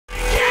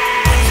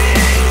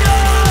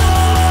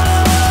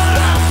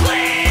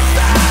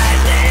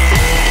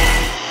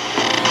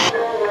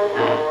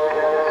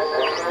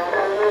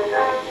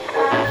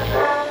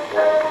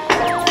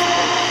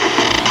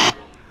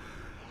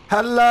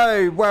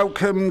Hello,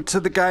 welcome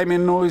to the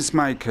Gaming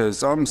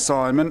Noisemakers. I'm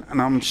Simon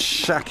and I'm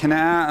shacking it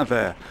out of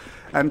here.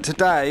 And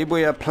today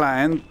we are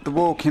playing The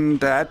Walking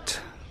Dead,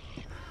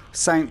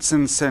 Saints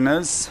and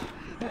Sinners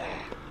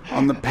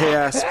on the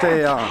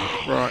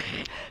PSVR. Right.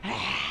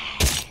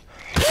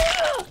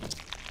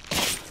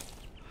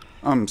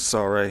 I'm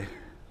sorry.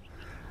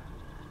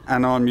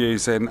 And I'm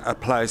using a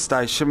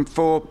PlayStation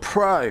 4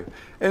 Pro.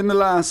 In the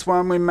last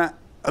one we met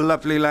a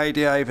lovely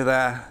lady over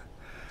there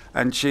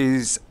and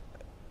she's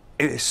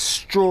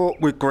distraught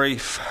with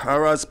grief.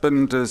 Her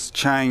husband has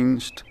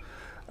changed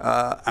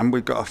and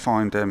we've got to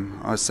find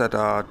him. I said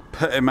I'd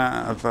put him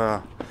out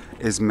of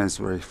his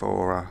misery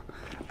for her,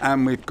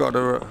 and we've got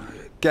to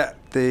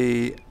get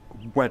the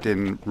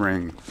wedding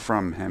ring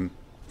from him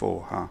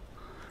for her,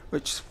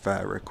 which is a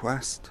fair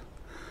request,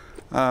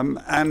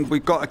 and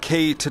we've got a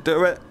key to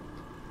do it.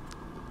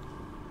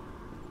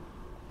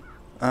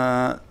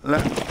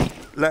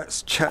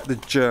 Let's check the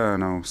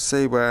journal,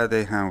 see where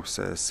the house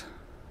is.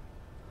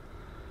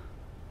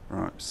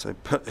 Right, so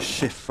put the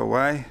shift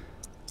away.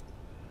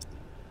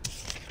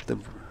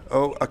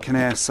 Oh, I can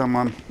hear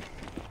someone.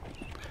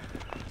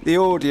 The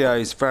audio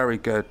is very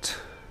good.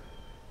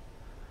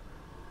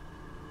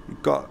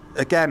 You've got,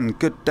 again,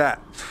 good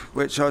depth,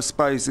 which I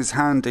suppose is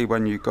handy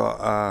when you've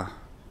got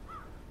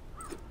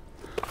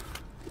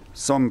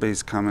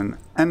zombies coming.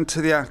 Enter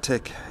the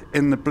attic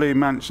in the Blue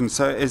Mansion,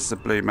 so it is the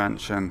Blue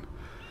Mansion.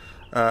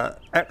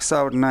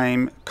 Exiled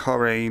name,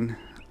 Corinne.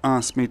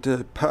 Asked me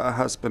to put her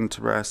husband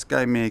to rest,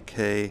 gave me a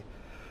key,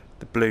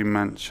 the Blue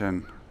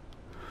Mansion.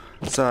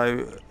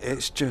 So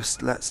it's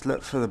just, let's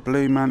look for the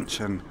Blue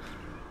Mansion.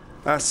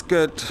 That's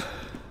good.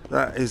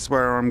 That is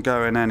where I'm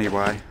going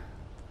anyway.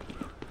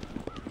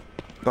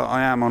 But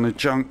I am on a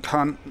junk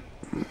hunt.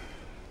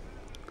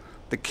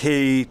 The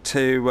key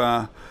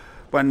to,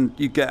 when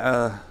you get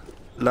a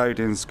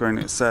loading screen,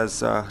 it says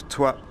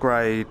to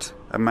upgrade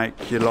and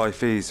make your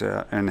life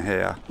easier in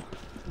here.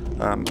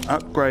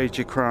 Upgrade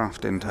your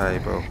crafting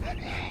table.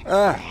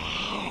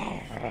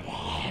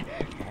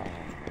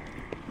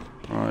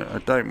 Right, I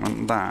don't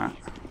want that.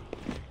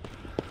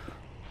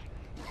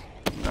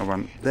 I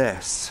want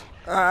this.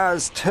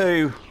 There's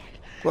two.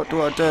 What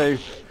do I do?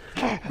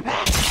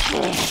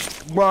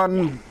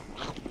 One.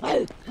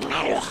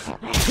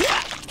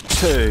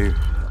 Two.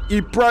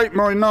 You broke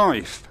my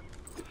knife.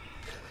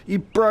 You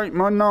broke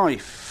my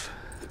knife.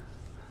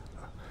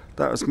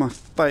 That was my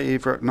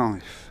favourite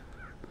knife.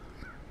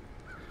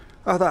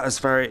 Oh, that was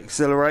very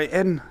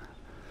exhilarating.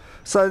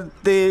 So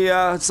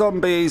the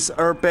zombies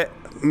are a bit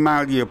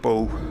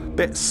malleable, a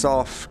bit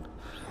soft.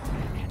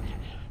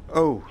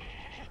 Oh.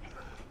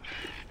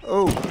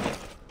 Oh.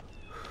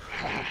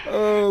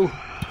 Oh.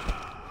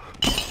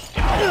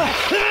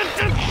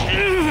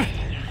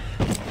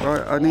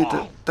 Right, I need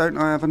to... Don't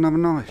I have another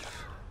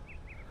knife?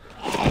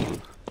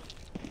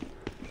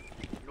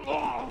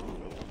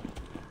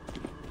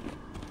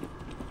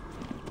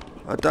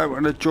 I don't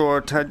want to draw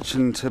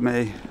attention to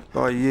me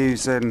by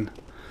using...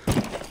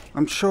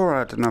 I'm sure I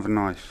had another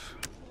knife.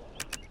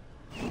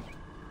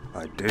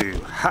 I do.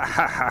 Ha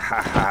ha ha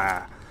ha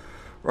ha.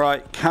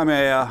 Right, come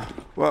here.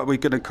 What are we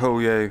going to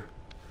call you?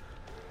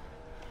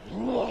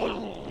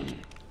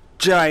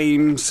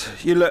 James.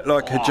 You look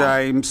like a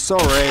James.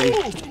 Sorry.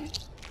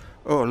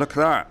 Oh, look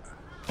at that.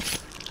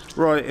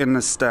 Right in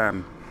the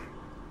stem.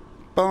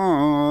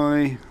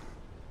 Bye.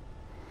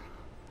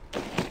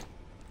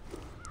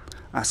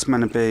 That's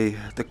going to be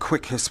the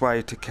quickest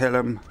way to kill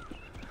him.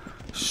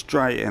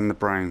 Straight in the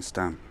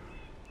brainstem.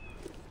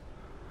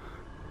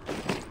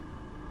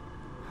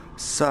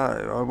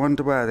 So, I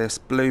wonder where this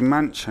Blue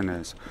Mansion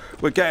is.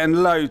 We're getting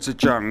loads of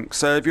junk,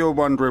 so if you're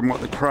wondering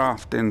what the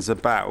crafting's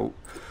about,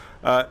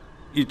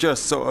 you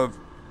just sort of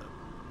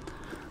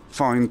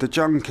find the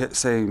junk, it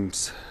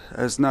seems.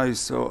 There's no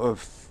sort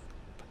of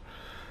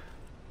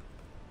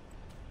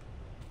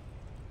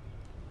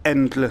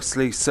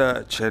endlessly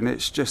searching,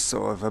 it's just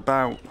sort of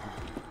about,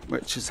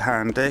 which is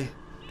handy.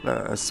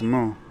 Look, there's some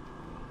more.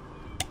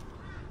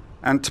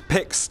 And to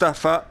pick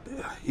stuff up,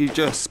 you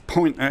just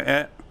point at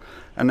it,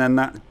 and then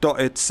that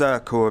dotted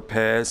circle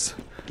appears,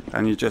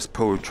 and you just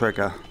pull the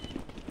trigger.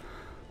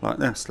 Like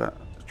this, look.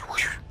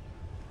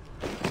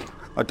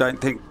 I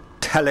don't think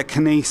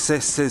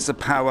telekinesis is a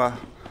power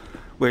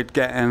we'd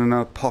get in an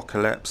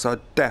apocalypse. I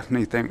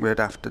definitely think we'd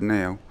have to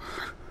kneel.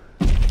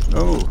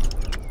 Oh.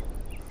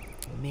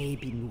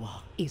 Maybe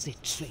Noir is a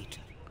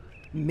traitor.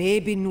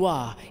 Maybe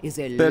Noir is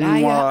a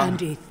liar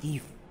and a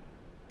thief.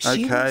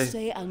 She will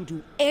say and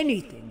do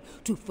anything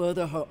to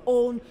further her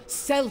own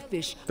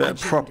selfish agenda.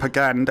 Bit of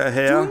propaganda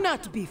here. Do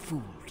not be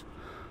fooled.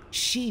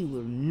 She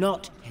will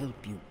not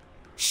help you.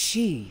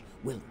 She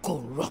will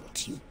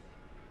corrupt you.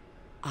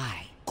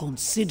 I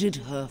considered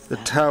her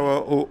family. The tower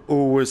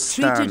always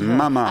stand, treated her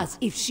Mama. as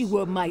if she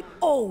were my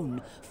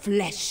own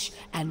flesh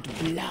and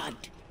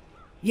blood.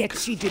 Yet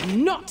she did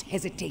not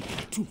hesitate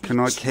to betray Can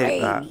I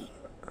keep that? me.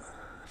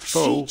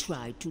 Full. She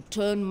tried to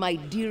turn my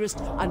dearest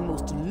and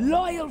most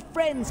loyal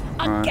friends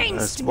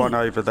against There's me. one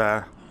over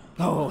there.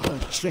 Oh, her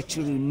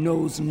treachery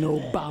knows no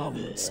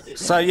bounds.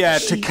 So yeah,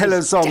 to kill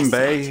a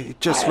zombie,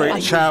 just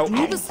reach out,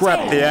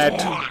 grab the head,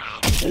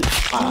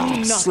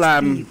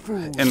 slam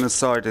in the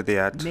side of the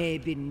head.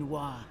 Maybe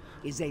Noir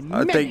is a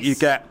I think you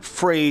get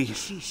 3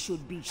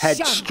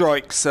 head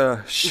strikes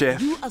a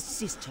shift.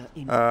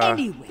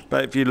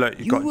 But if you look,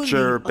 you've got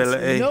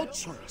durability.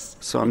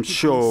 So I'm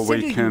sure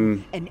we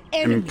can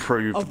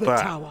improve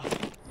that.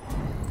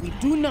 We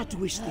do not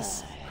wish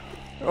this.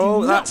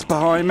 Oh, that's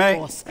behind me.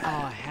 Force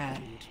our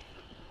hand.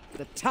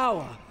 The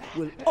tower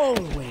will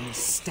always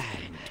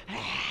stand.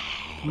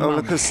 Oh,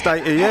 look at the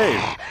state of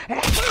you.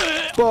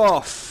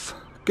 Boff.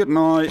 Good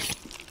night.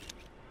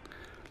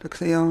 Look at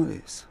the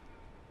eyes.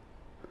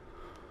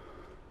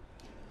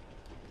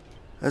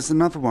 There's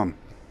another one.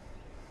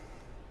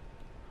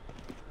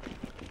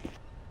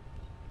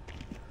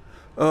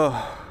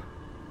 Oh.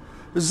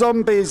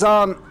 Zombies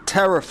aren't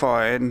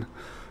terrifying,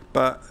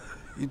 but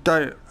you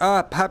don't...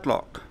 Ah,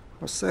 padlock.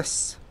 What's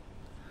this?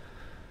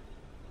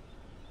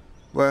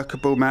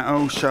 Workable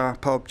metal,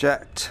 sharp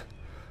object.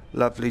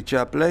 Lovely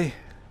jubbly.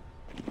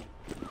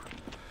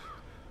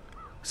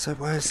 So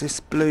where's this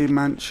blue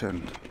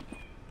mansion?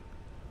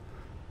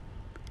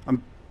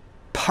 I'm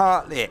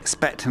partly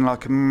expecting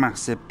like a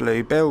massive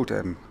blue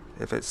building,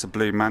 if it's a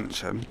blue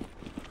mansion.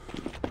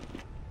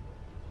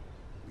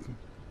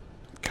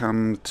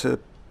 Come to...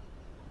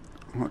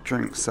 What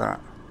drink's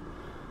that?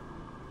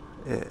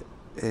 It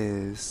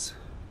is...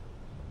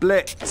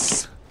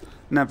 Blitz!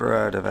 Never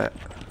heard of it.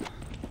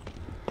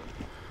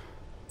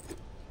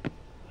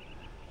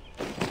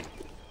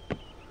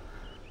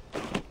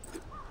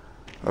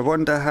 I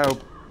wonder how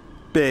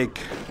big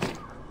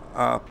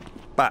our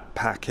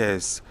backpack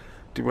is.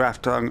 Do we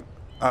have to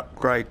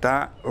upgrade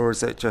that, or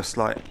is it just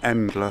like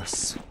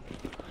endless?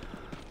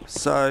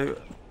 So,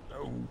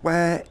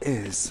 where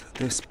is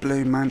this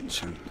blue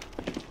mansion?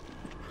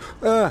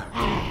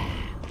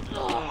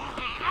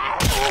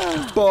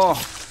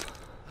 Boff!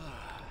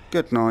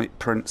 Good night,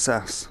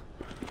 princess.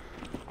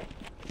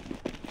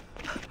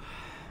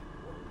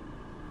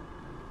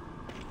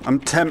 I'm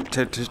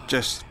tempted to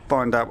just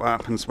find out what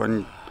happens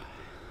when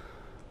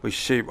we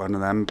shoot one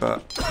of them,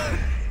 but...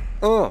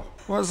 Oh,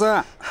 what's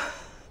that?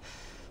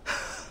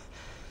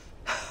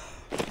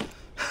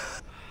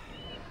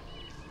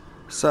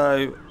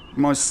 So,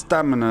 my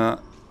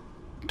stamina...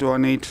 Do I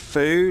need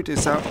food?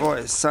 Is that what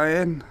it's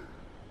saying?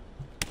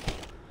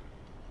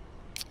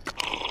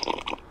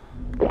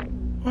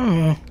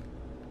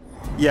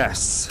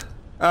 Yes.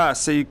 Ah,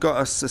 so you've got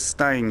to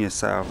sustain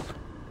yourself.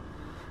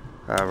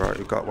 Ah, right,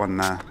 you've got one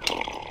there.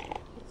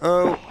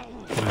 Oh.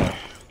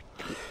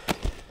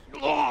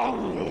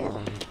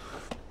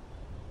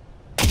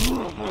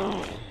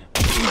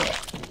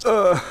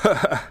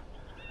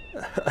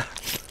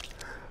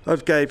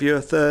 I've gave you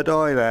a third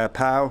eye there,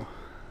 pal.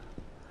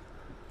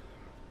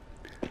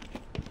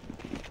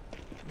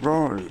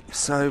 Right,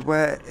 so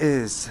where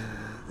is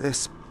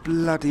this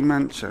bloody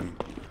mansion?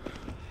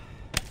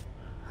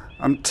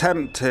 I'm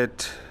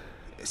tempted.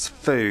 It's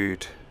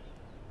food.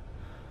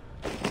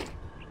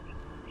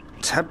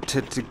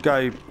 Tempted to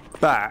go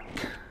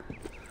back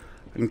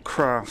and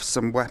craft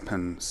some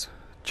weapons.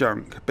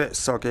 Junk, a bit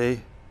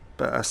soggy,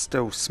 but I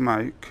still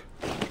smoke.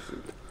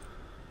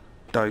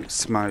 Don't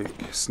smoke,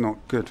 it's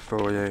not good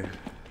for you.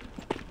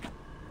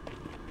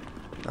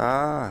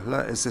 Ah,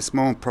 look, is this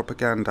more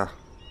propaganda?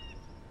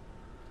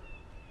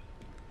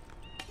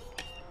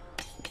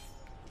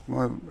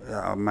 Well,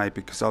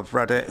 maybe because I've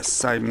read it,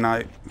 same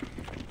note.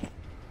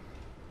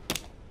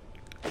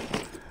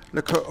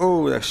 Look at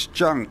all this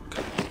junk.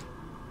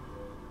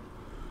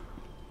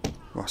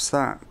 What's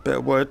that? Bit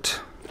of wood.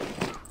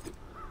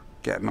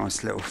 Get a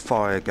nice little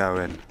fire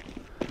going.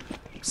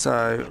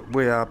 So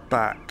we are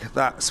back.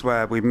 That's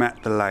where we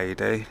met the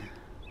lady.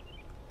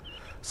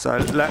 So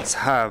let's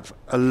have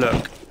a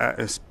look at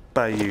this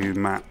Bayou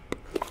map.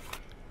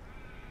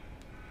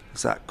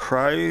 Is that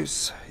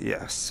crows?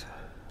 Yes.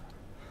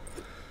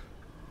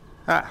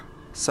 Ah,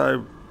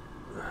 so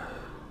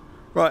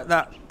right,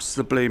 that's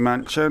the blue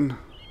mansion.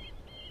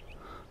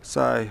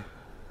 So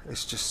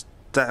it's just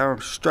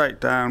down, straight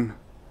down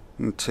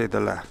and to the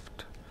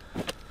left.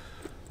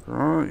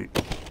 Right.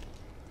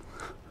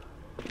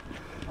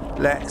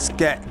 Let's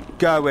get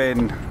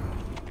going.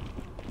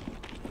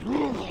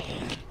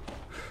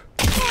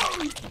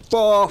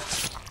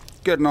 Boff.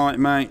 Good night,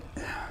 mate.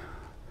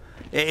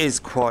 It is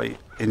quite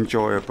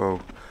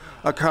enjoyable.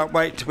 I can't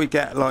wait till we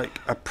get like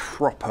a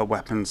proper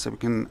weapon so we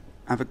can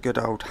have a good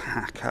old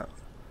hack at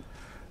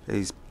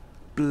these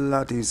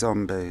bloody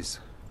zombies.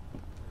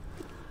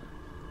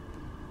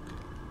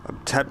 I'm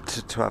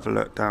tempted to have a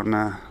look down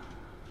there.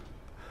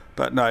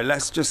 But no,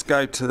 let's just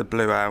go to the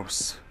blue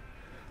house.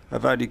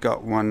 I've only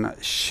got one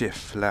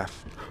shift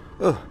left.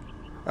 Oh,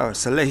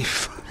 it's a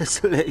leaf.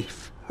 It's a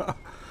leaf.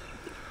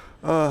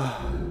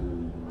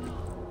 Oh.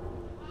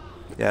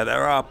 Yeah,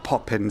 there are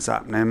pop-ins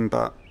happening,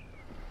 but,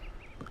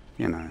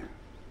 you know,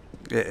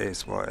 it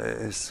is what it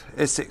is.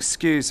 It's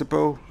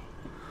excusable.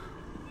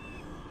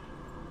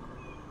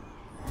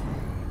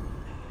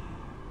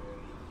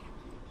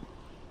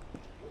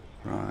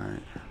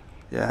 Right.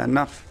 Yeah,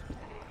 enough.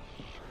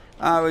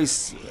 Oh,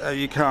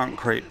 you can't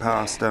creep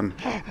past him.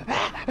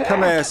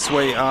 Come here,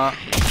 sweetheart.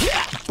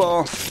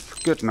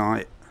 Boff. Good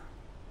night.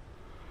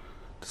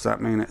 Does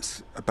that mean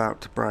it's about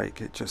to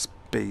break? It just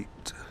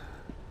beeped.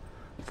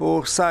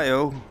 For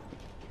sale.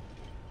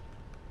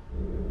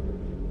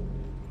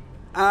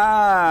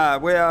 Ah,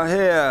 we are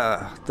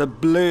here. The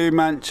blue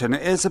mansion.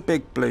 It is a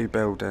big blue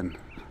building.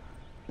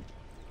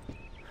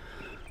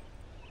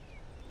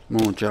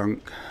 More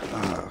junk.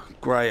 Oh,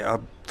 great.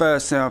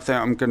 First thing I think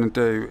I'm going to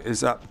do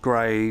is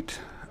upgrade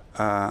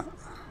the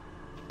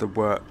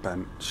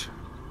workbench.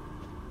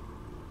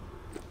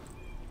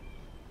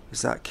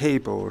 Is that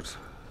keyboard?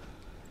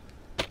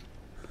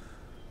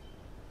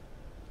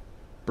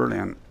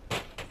 Brilliant.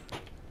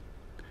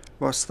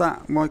 What's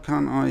that? Why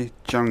can't I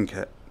junk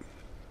it?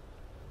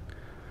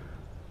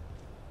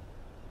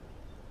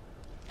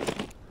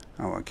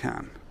 Oh, I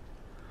can.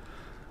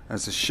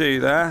 There's a shoe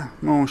there.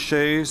 More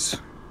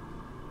shoes.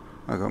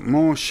 I got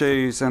more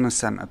shoes and a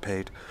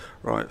centipede.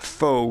 Right,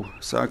 full,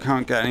 so I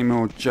can't get any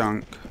more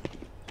junk.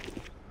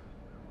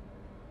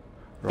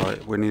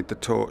 Right, we need the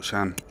torch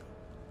then.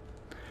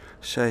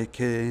 Shake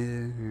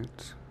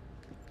it.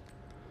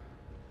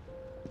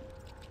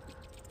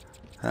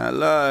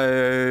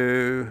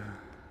 Hello.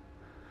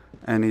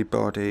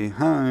 Anybody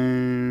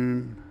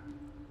home?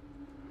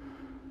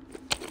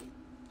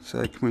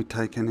 So can we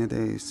take any of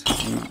these?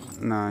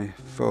 No,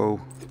 full.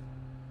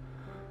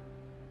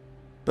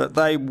 But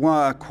they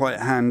were quite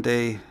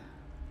handy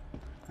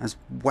as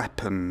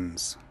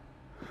weapons.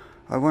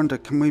 I wonder,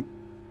 can we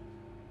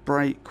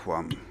break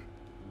one?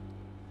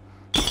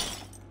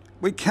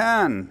 We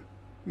can!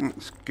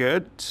 That's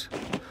good.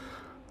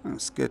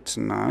 That's good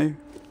to know.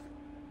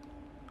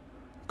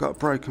 Got a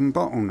broken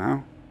bottle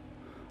now.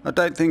 I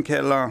don't think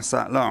it'll last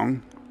that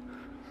long.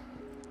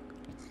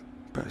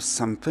 But it's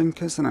something,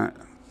 isn't it?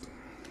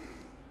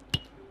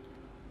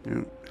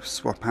 You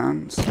swap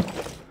hands.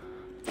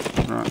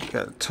 Right,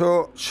 get a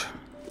torch.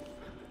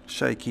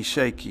 Shaky,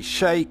 shaky,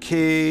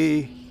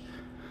 shaky.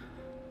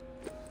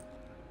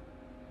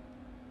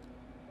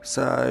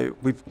 So,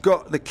 we've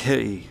got the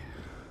key.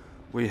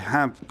 We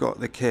have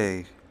got the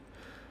key.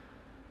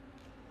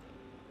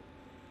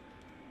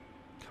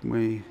 Can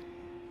we...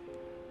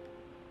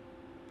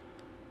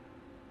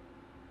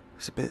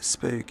 It's a bit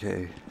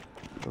spooky.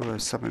 Oh,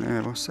 there's something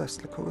here. What's this?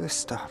 Look at all this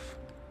stuff.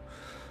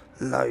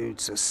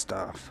 Loads of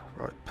stuff.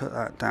 Right, put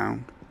that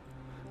down.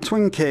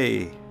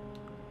 Twinkie!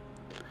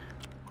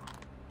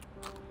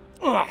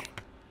 I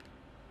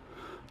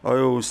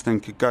always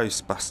think of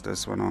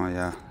Ghostbusters when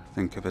I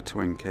think of a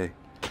Twinkie.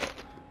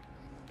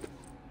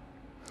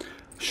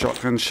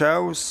 Shotgun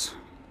shells.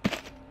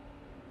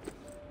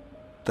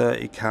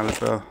 30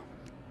 caliber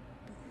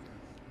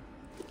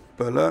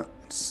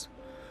bullets.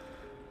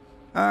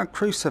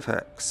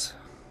 Crucifix.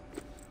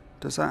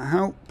 Does that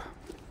help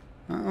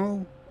at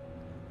all?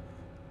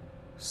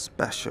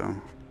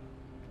 Special.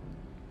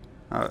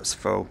 Oh, it's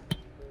full.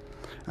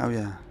 Oh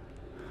yeah.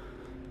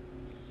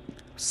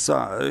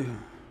 So,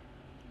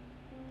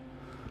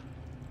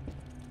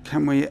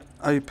 can we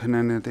open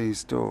any of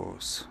these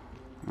doors?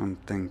 I'm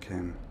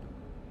thinking.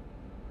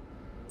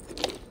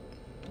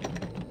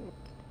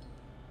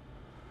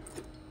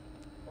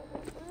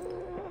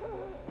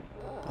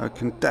 I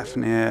can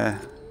definitely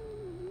hear.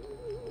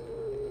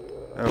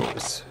 Oh,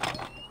 it's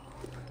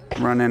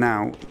running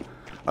out.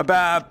 I bet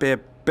that'd be a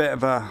bit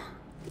of a.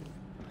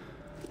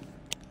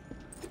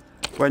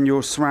 When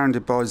you're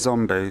surrounded by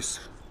zombies,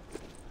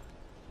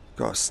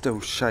 gotta still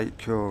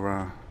shake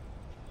your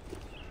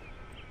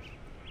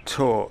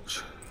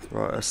torch.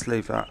 Right, let's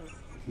leave that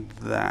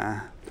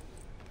there.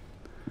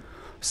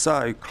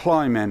 So,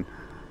 climbing.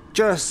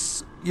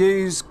 Just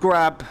use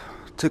grab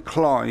to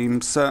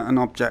climb certain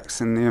objects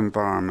in the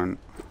environment.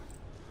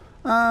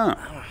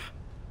 Ah.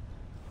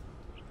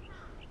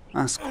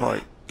 That's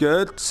quite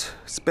good.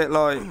 It's a bit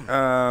like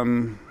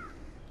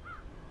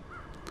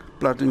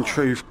Blood and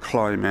Truth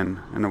climbing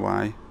in a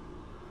way.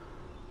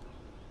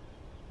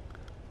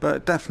 But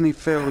it definitely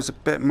feels a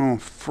bit more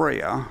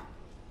freer.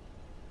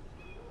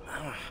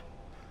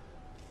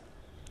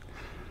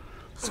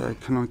 So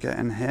can I get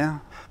in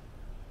here?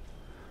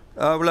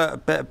 Oh look, a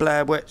bit of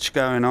Blair Witch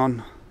going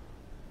on.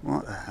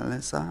 What the hell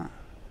is that?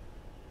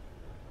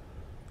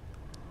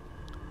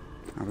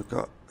 Oh, we've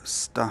got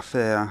stuff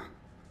here.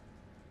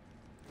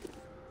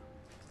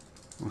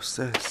 What's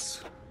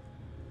this?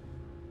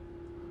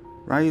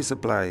 Razor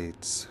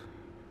blades.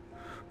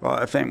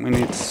 Right, I think we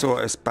need to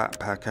sort this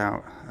backpack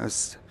out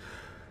as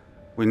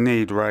we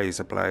need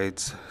razor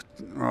blades.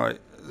 Right,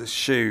 the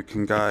shoe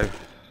can go.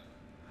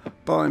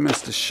 Bye,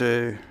 Mr.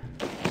 Shoe.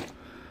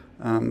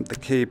 The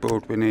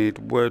keyboard we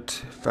need wood,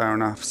 fair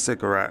enough.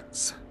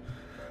 Cigarettes.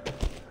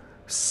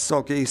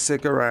 Soggy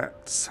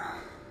cigarettes.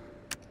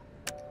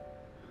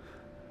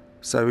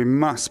 So we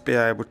must be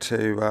able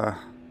to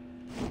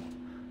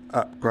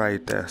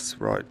upgrade this.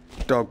 Right,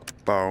 dog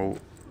bowl.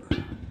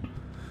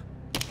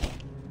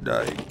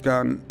 No,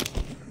 gun.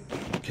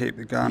 Keep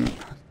the gun.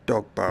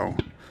 Dog bowl.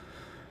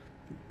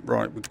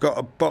 Right, we've got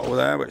a bottle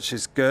there, which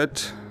is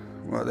good.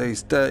 What are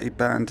these? Dirty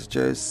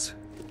bandages.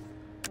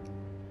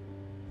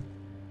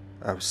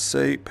 Our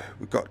soup.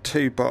 We've got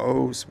 2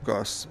 bottles. We've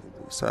got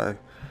so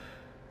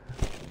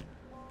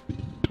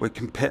we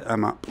can pick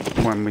them up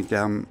when we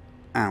get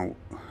out.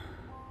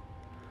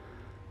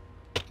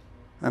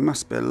 There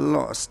must be a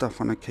lot of stuff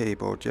on the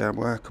keyboard. Yeah,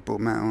 workable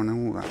metal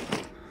and all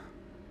that.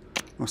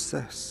 What's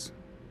this?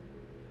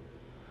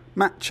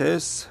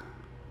 Matches.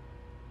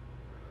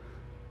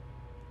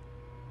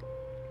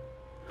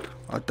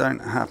 I don't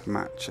have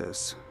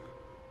matches.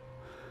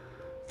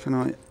 Can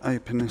I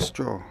open this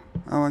drawer?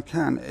 Oh, I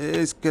can. It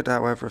is good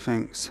how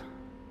everything's.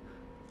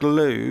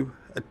 Glue,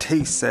 a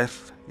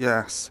T-sieve,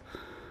 yes.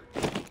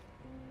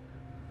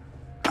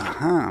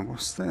 Aha,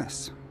 what's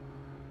this?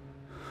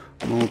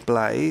 More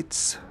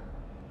blades.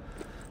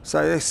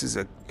 So this is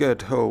a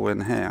good haul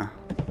in here.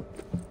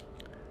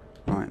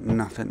 Right,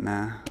 nothing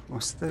there.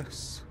 What's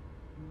this?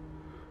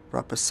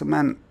 Rubber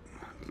cement,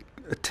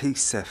 a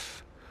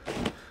T-sieve.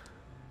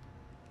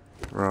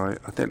 Right,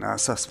 I think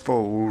that's us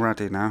full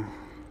already now.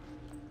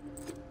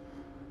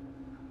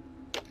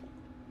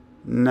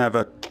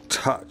 Never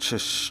touch a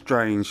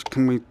strange.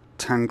 Can we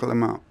tangle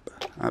them up?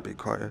 That'd be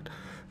quite good.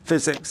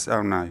 Physics,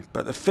 oh no,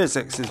 but the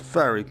physics is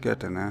very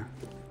good in there.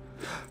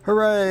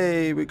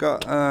 Hooray, we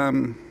got,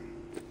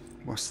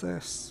 what's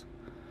this?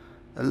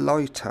 A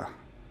lighter.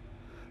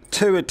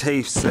 2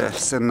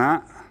 adhesives in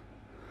that.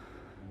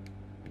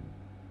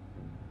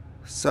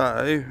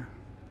 So,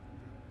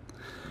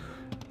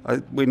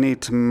 we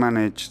need to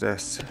manage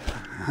this.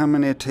 How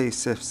many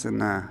adhesives in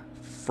there?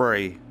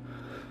 3.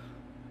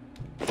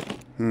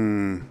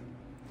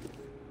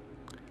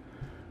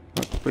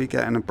 We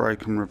getting a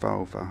broken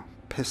revolver.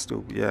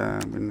 Pistol,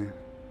 yeah.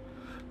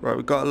 Right,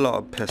 we've got a lot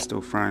of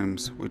pistol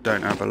frames. We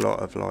don't have a lot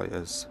of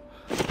lighters.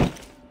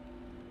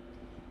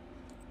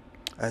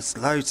 There's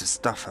loads of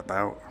stuff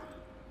about.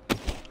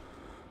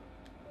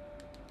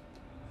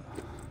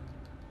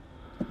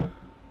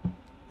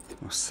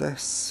 What's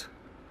this?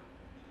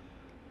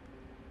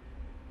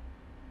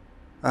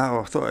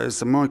 Oh, I thought it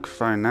was a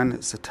microphone then.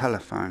 It's a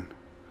telephone.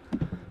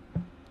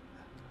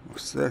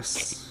 What's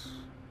this?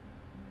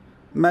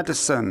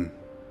 Medicine.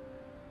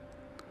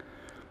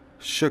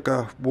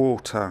 Sugar,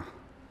 water.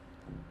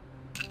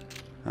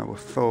 Oh, we're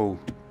full.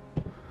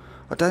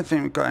 I don't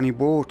think we've got any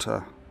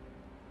water.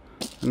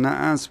 And that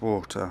has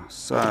water.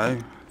 So...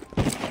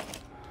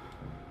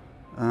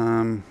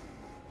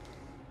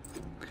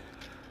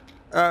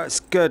 it's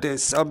good.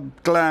 I'm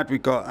glad we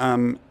got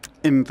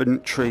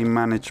inventory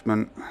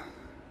management.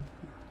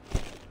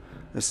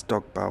 This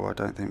dog bowl, I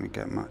don't think we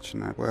get much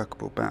in there.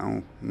 Workable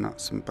metal,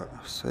 nuts and butter.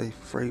 See,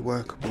 3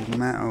 workable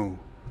metal.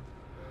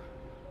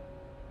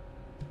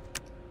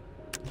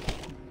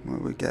 What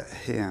do we get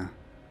here?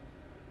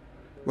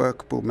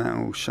 Workable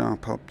metal,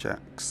 sharp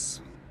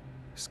objects.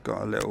 It's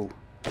got a little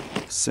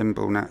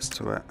symbol next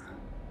to it.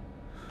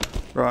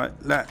 Right,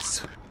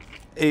 let's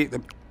eat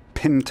the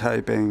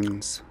pinto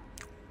beans.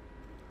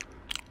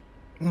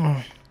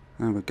 There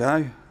we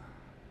go.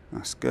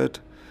 That's good.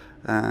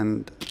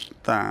 And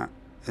that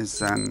is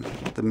then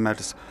the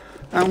medicine.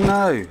 Oh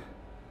no!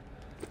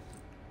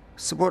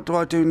 So what do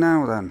I do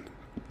now then?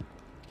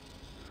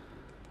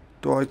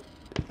 Do I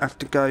have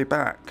to go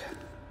back?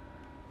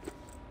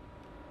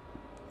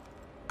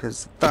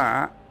 Because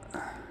that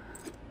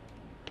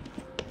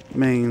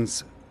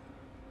means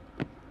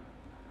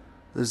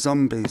the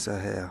zombies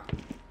are here.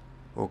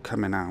 Or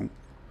coming out.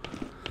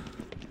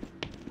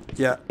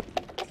 Yeah.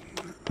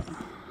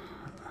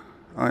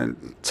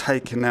 I'm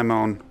taking them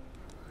on.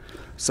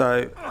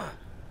 So,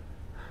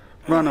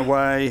 run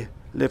away,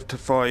 live to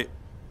fight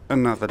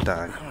another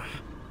day.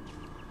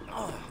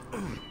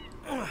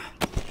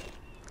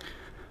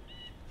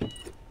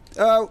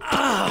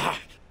 Oh!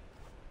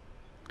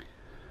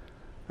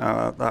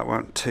 Oh, that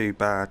wasn't too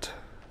bad.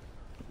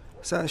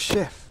 Is that a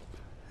shift?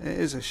 It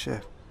is a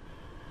shift.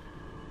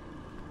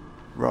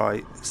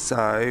 Right,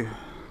 so...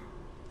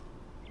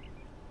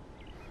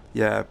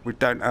 yeah, we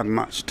don't have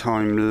much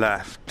time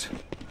left.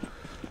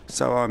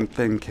 So I'm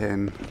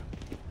thinking...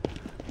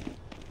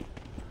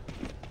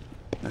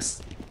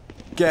 let's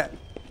get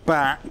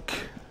back,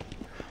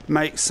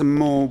 make some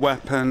more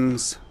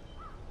weapons.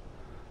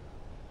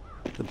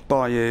 The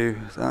bayou,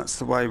 that's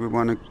the way we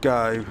want to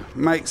go.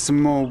 Make some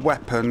more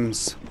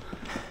weapons,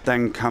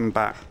 then come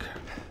back.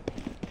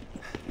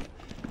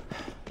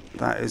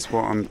 That is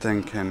what I'm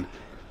thinking.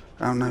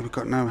 Oh no, we've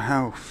got no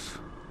health.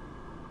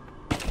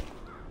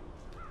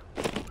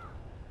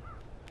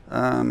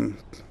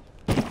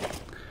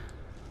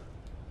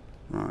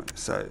 Right,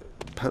 so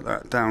put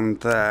that down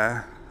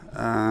there.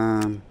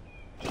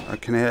 I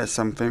can hear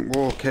something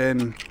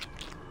walking.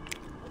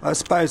 I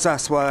suppose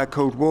that's why they're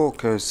called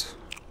walkers.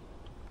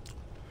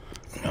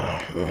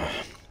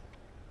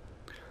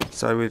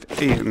 So we've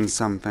eaten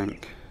something.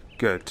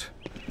 Good.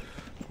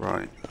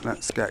 Right,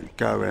 let's get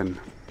going.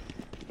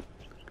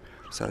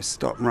 So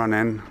stop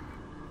running.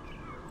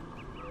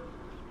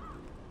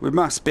 We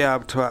must be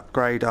able to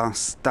upgrade our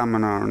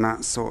stamina and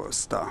that sort of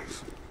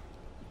stuff.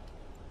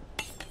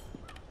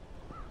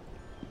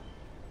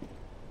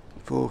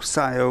 For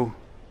sale.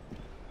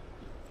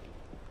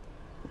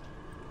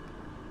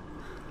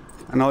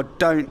 And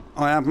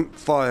I haven't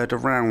fired a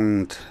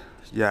round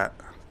yet,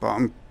 but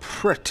I'm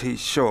pretty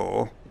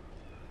sure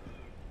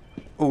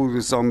all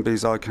the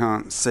zombies I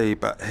can't see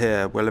but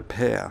hear will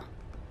appear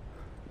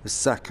the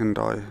second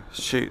I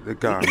shoot the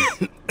gun.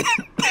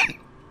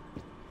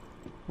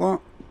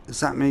 What? Is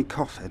that me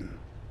coughing?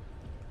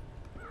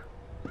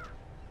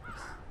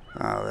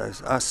 Oh,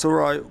 that's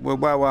alright, we're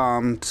well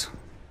armed.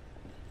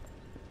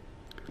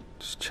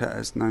 Just check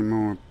there's no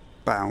more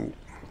about.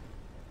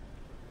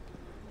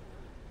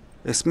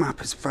 This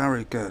map is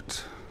very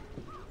good.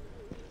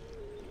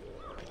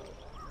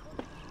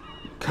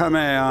 Come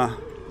here,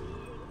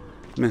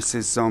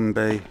 Mrs.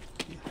 Zombie.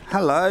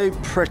 Hello,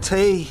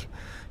 pretty.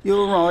 You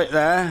alright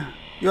there?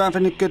 You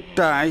having a good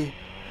day?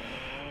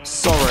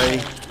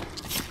 Sorry,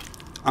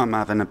 I'm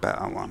having a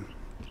better one.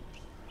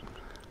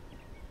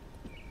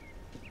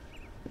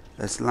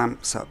 There's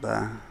lamps up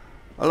there.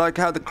 I like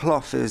how the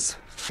cloth is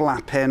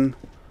flapping.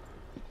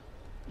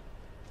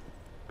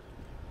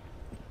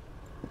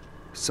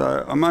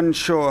 So I'm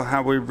unsure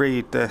how we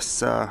read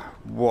this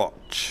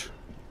watch,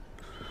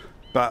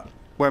 but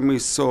when we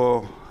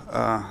saw,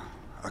 I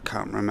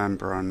can't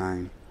remember her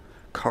name,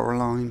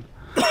 Coraline.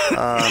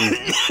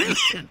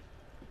 I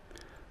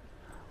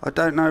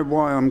don't know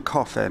why I'm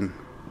coughing.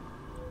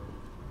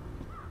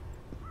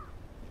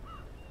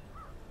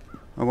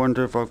 I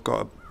wonder if I've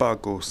got a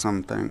bug or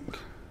something.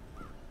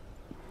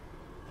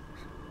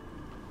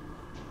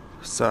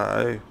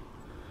 So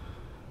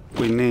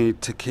we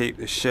need to keep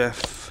the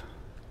shift.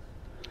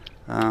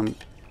 I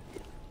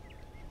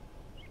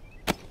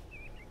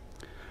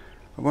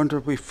wonder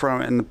if we throw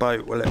it in the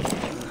boat, will it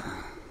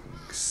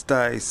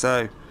stay?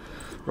 So,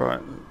 right,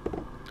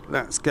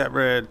 let's get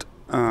rid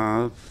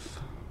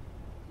of...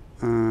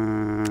 oh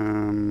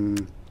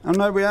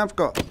no, we have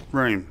got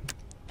room.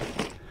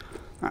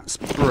 That's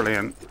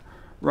brilliant.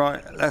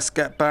 Right, let's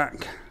get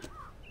back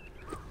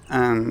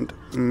and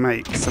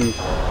make some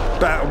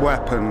better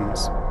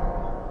weapons.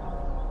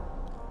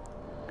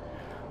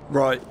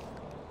 Right,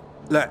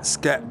 let's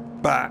get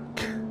back.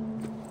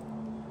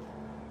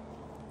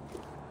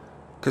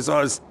 Because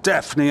I was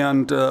definitely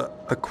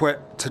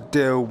under-equipped to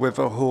deal with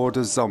a horde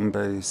of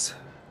zombies.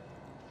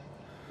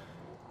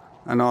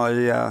 And I,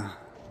 look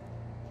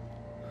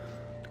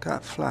at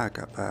that flag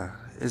up there.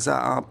 Is that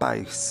our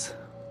base?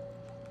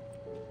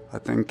 I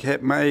think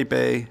it may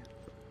be.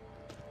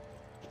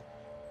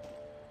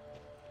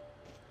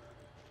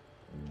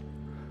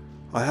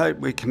 I hope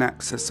we can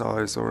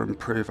exercise or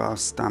improve our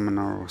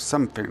stamina or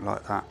something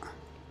like that.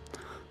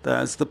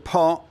 There's the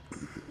pot.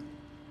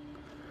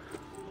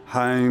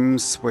 Home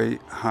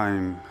sweet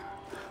home.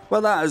 Well,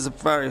 that is a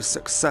very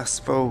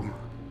successful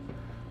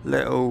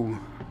little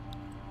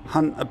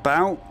hunt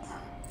about.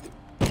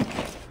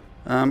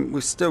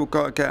 We've still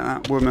got to get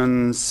that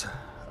woman's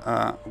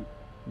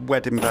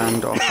wedding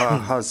band off her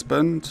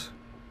husband.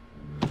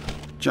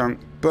 Junk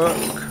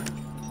book.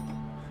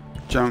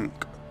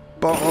 Junk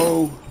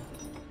bottle.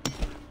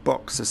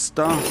 Box of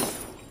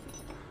stuff.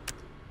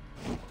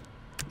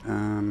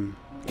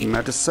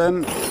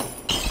 Medicine.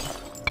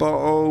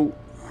 Bottle.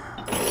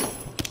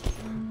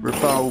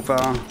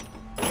 Revolver.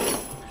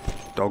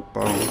 Dog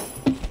bone.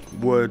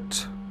 Wood.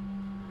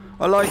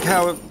 I like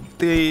how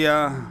the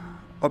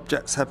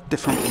objects have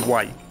different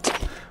weight.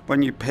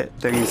 When you pick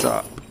things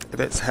up, if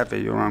it's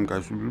heavy, your arm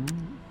goes...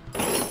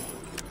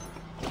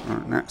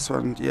 Right, next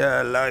one.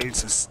 Yeah,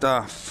 loads of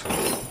stuff.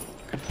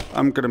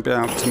 I'm going to be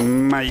able to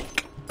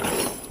make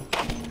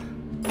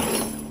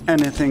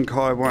anything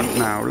I want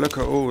now. Look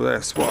at all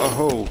this. What a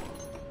haul.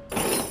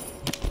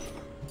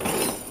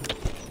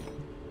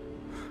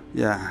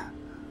 Yeah.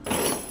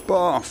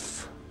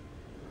 Boff.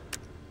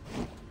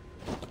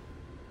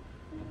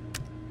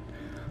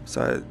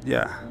 So,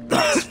 yeah.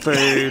 That's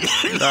food.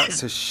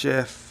 That's a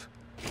shift.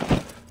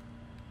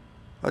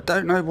 I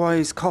don't know why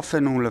he's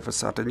coughing all of a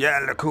sudden. Yeah,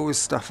 look all the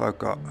stuff I've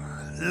got.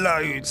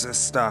 Loads of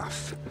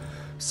stuff.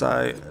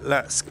 So,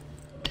 let's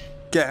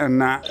get a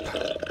nap.